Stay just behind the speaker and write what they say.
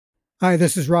Hi,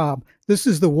 this is Rob. This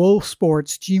is the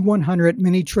WOSPORTS G100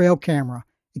 mini trail camera.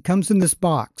 It comes in this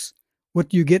box. What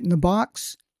do you get in the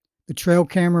box? The trail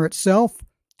camera itself,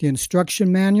 the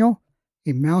instruction manual,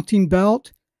 a mounting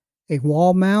belt, a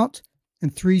wall mount,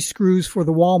 and 3 screws for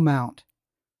the wall mount.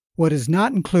 What is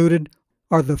not included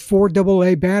are the 4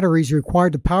 AA batteries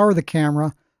required to power the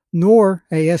camera, nor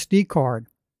a SD card.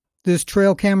 This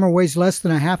trail camera weighs less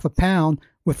than a half a pound.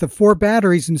 With the 4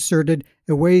 batteries inserted,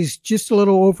 it weighs just a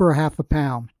little over a half a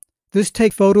pound. This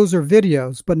takes photos or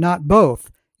videos, but not both.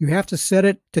 You have to set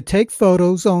it to take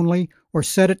photos only or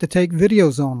set it to take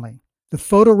videos only. The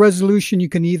photo resolution you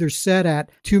can either set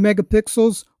at 2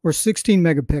 megapixels or 16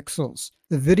 megapixels.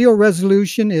 The video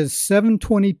resolution is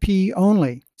 720p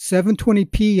only,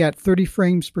 720p at 30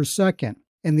 frames per second,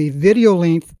 and the video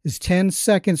length is 10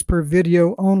 seconds per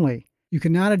video only. You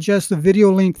cannot adjust the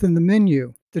video length in the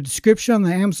menu. The description on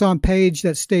the Amazon page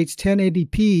that states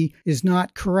 1080p is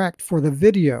not correct for the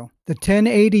video. The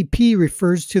 1080p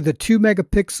refers to the 2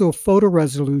 megapixel photo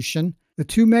resolution. The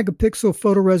 2 megapixel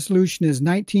photo resolution is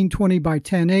 1920 by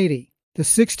 1080. The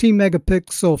 16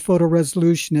 megapixel photo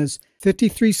resolution is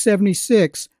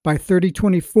 5376 by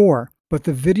 3024, but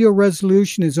the video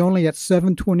resolution is only at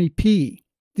 720p.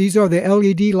 These are the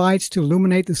LED lights to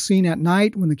illuminate the scene at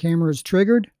night when the camera is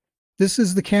triggered. This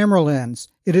is the camera lens.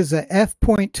 It is a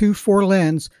f.24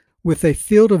 lens with a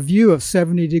field of view of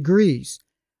 70 degrees.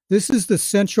 This is the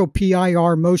central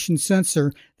PIR motion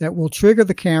sensor that will trigger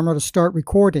the camera to start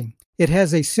recording. It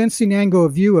has a sensing angle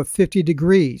of view of 50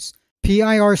 degrees.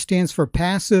 PIR stands for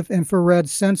Passive Infrared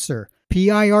Sensor.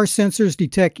 PIR sensors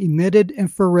detect emitted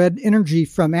infrared energy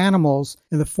from animals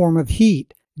in the form of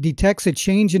heat. It detects a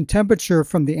change in temperature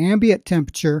from the ambient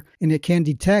temperature, and it can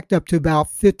detect up to about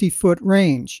 50-foot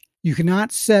range. You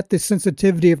cannot set the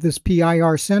sensitivity of this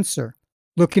PIR sensor.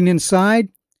 Looking inside,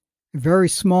 a very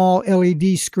small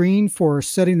LED screen for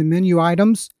setting the menu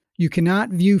items. You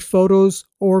cannot view photos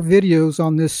or videos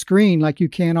on this screen like you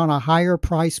can on a higher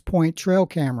price point trail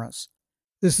cameras.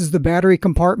 This is the battery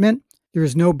compartment. There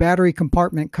is no battery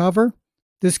compartment cover.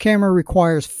 This camera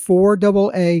requires 4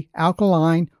 AA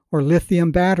alkaline or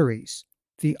lithium batteries.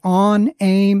 The on,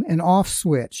 aim, and off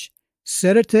switch.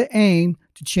 Set it to aim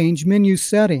to change menu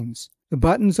settings. The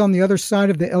buttons on the other side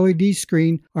of the LED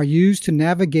screen are used to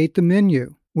navigate the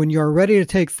menu. When you are ready to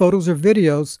take photos or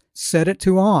videos, set it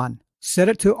to on. Set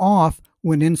it to off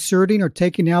when inserting or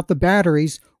taking out the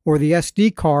batteries or the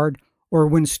SD card or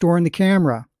when storing the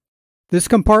camera. This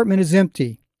compartment is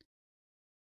empty.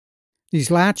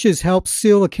 These latches help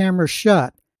seal the camera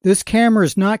shut. This camera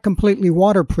is not completely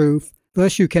waterproof,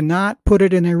 thus you cannot put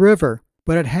it in a river,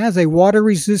 but it has a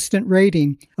water-resistant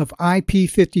rating of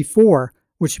IP54,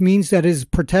 which means that it is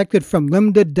protected from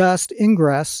limited dust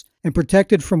ingress and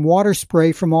protected from water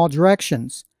spray from all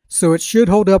directions. So it should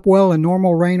hold up well in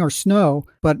normal rain or snow,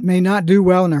 but may not do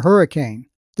well in a hurricane.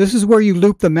 This is where you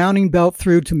loop the mounting belt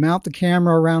through to mount the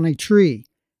camera around a tree.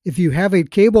 If you have a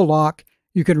cable lock,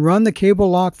 you can run the cable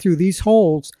lock through these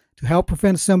holes to help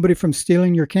prevent somebody from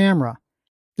stealing your camera.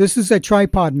 This is a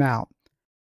tripod mount.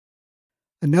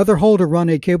 Another hole to run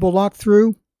a cable lock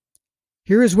through.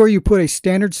 Here is where you put a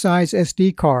standard size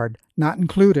SD card, not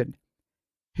included.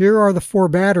 Here are the 4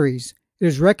 batteries. It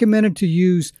is recommended to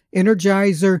use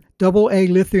Energizer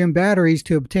AA lithium batteries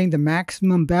to obtain the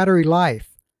maximum battery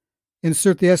life.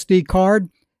 Insert the SD card.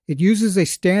 It uses a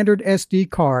standard SD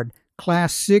card,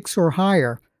 class 6 or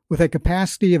higher, with a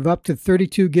capacity of up to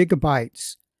 32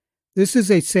 gigabytes. This is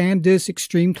a SanDisk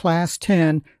Extreme Class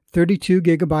 10 32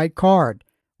 gigabyte card.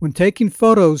 When taking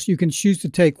photos, you can choose to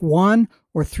take 1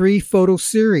 or 3 photo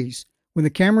series. When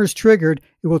the camera is triggered,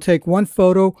 it will take 1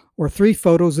 photo or 3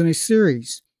 photos in a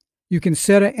series. You can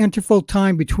set an interval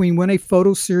time between when a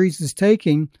photo series is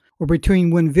taken or between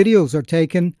when videos are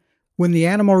taken, when the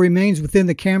animal remains within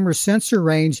the camera's sensor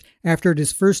range after it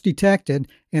is first detected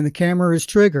and the camera is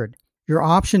triggered. Your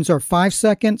options are 5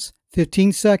 seconds,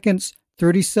 15 seconds,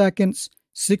 30 seconds,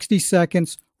 60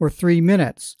 seconds, or 3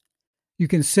 minutes. You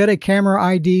can set a camera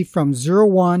ID from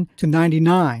 01 to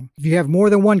 99. If you have more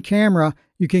than one camera,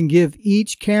 you can give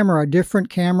each camera a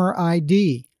different camera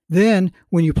ID. Then,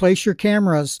 when you place your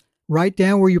cameras, write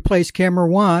down where you place camera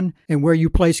 1 and where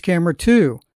you place camera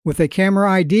 2. With a camera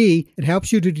ID, it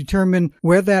helps you to determine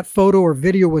where that photo or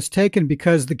video was taken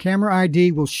because the camera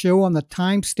ID will show on the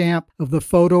timestamp of the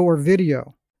photo or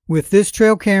video. With this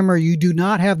trail camera, you do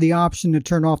not have the option to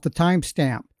turn off the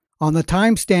timestamp. On the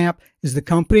timestamp is the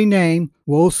company name,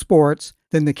 WOSPORTS,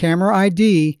 then the camera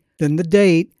ID, then the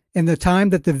date, and the time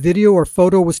that the video or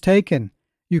photo was taken.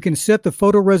 You can set the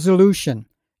photo resolution.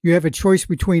 You have a choice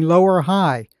between low or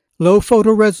high. Low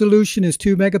photo resolution is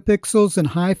 2 megapixels and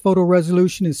high photo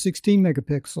resolution is 16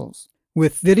 megapixels.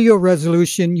 With video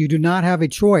resolution, you do not have a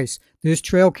choice. This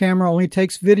trail camera only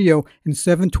takes video in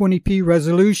 720p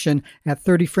resolution at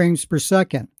 30 frames per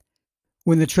second.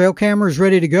 When the trail camera is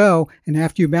ready to go, and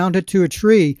after you mount it to a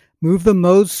tree, move the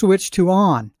mode switch to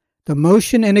on. The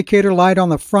motion indicator light on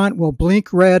the front will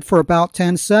blink red for about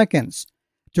 10 seconds.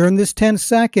 During this 10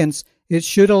 seconds, it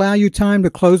should allow you time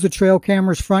to close the trail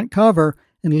camera's front cover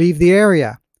and leave the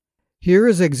area. Here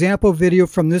is an example video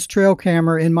from this trail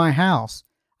camera in my house.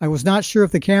 I was not sure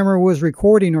if the camera was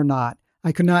recording or not.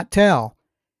 I could not tell.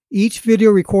 Each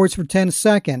video records for 10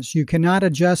 seconds. You cannot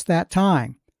adjust that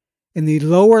time. In the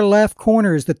lower left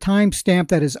corner is the timestamp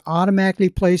that is automatically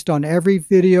placed on every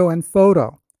video and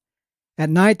photo. At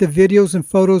night, the videos and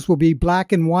photos will be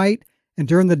black and white, and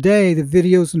during the day, the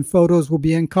videos and photos will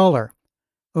be in color.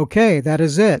 Okay, that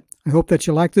is it. I hope that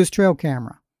you like this trail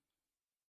camera.